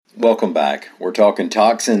Welcome back. We're talking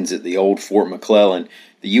toxins at the old Fort McClellan,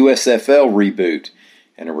 the USFL reboot,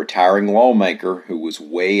 and a retiring lawmaker who was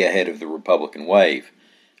way ahead of the Republican wave.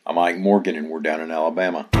 I'm Mike Morgan, and we're down in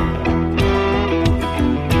Alabama.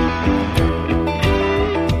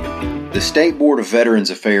 The State Board of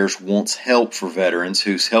Veterans Affairs wants help for veterans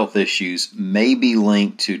whose health issues may be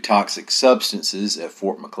linked to toxic substances at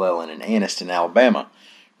Fort McClellan in Anniston, Alabama,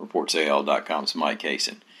 reports AL.com's Mike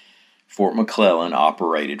Cason. Fort McClellan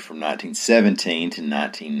operated from 1917 to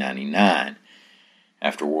 1999.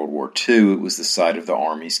 After World War II, it was the site of the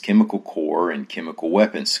Army's Chemical Corps and Chemical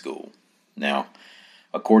Weapons School. Now,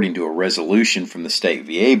 according to a resolution from the State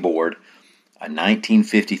VA Board, a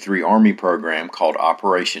 1953 Army program called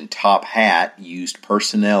Operation Top Hat used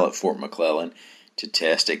personnel at Fort McClellan to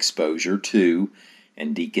test exposure to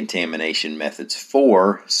and decontamination methods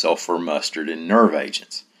for sulfur, mustard, and nerve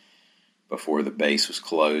agents. Before the base was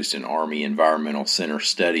closed, an Army Environmental Center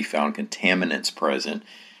study found contaminants present,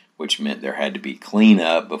 which meant there had to be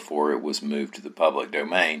cleanup before it was moved to the public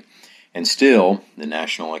domain. And still, the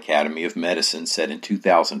National Academy of Medicine said in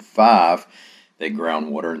 2005 that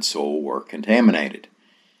groundwater and soil were contaminated.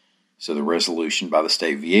 So the resolution by the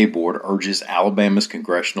State VA Board urges Alabama's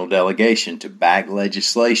congressional delegation to back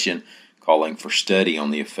legislation calling for study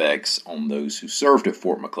on the effects on those who served at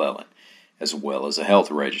Fort McClellan, as well as a health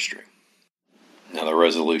registry. Now, the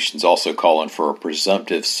resolution's also calling for a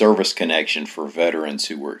presumptive service connection for veterans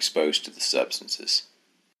who were exposed to the substances.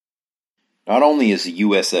 Not only is the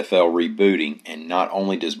USFL rebooting, and not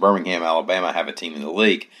only does Birmingham, Alabama have a team in the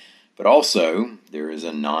league, but also there is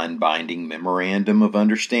a non-binding memorandum of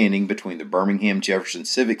understanding between the Birmingham Jefferson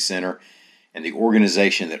Civic Center and the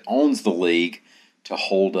organization that owns the league to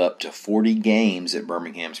hold up to 40 games at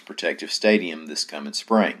Birmingham's Protective Stadium this coming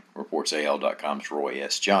spring, reports AL.com's Roy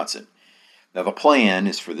S. Johnson. Now, the plan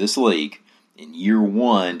is for this league, in year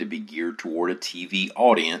one, to be geared toward a TV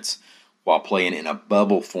audience while playing in a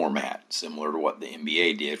bubble format, similar to what the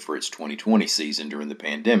NBA did for its 2020 season during the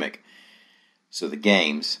pandemic. So the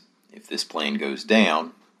games, if this plan goes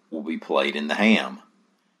down, will be played in the Ham.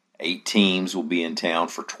 8 teams will be in town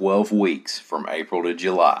for 12 weeks, from April to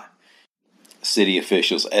July. City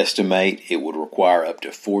officials estimate it would require up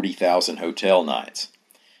to 40,000 hotel nights.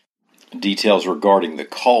 Details regarding the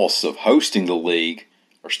costs of hosting the league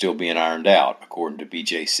are still being ironed out, according to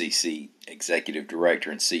BJCC Executive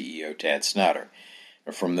Director and CEO Tad Snyder.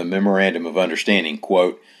 From the Memorandum of Understanding,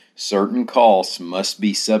 quote, certain costs must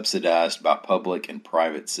be subsidized by public and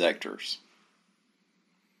private sectors.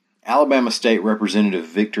 Alabama State Representative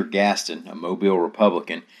Victor Gaston, a Mobile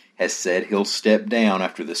Republican, has said he'll step down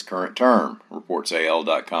after this current term, reports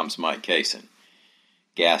AL.com's Mike Cason.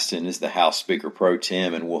 Gaston is the House Speaker pro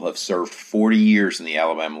tem and will have served 40 years in the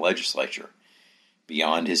Alabama legislature.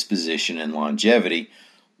 Beyond his position and longevity,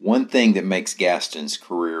 one thing that makes Gaston's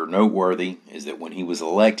career noteworthy is that when he was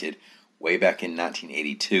elected, way back in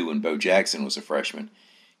 1982 when Bo Jackson was a freshman,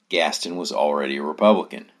 Gaston was already a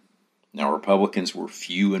Republican. Now, Republicans were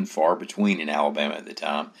few and far between in Alabama at the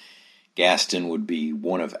time. Gaston would be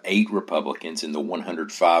one of 8 Republicans in the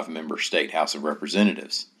 105-member State House of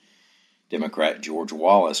Representatives. Democrat George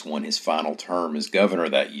Wallace won his final term as governor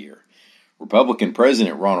that year. Republican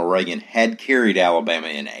President Ronald Reagan had carried Alabama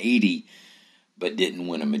in 80, but didn't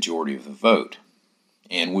win a majority of the vote.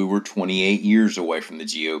 And we were 28 years away from the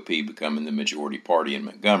GOP becoming the majority party in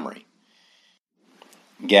Montgomery.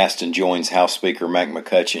 Gaston joins House Speaker Mac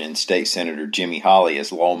McCutcheon and State Senator Jimmy Hawley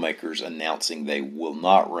as lawmakers announcing they will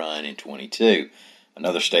not run in 22.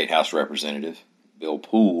 Another State House representative, Bill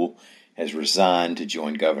Poole, has resigned to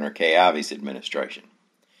join Governor Kay Ivey's administration.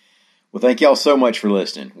 Well, thank y'all so much for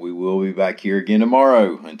listening. We will be back here again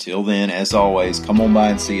tomorrow. Until then, as always, come on by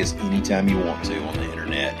and see us anytime you want to on the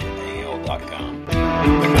internet at AL.com.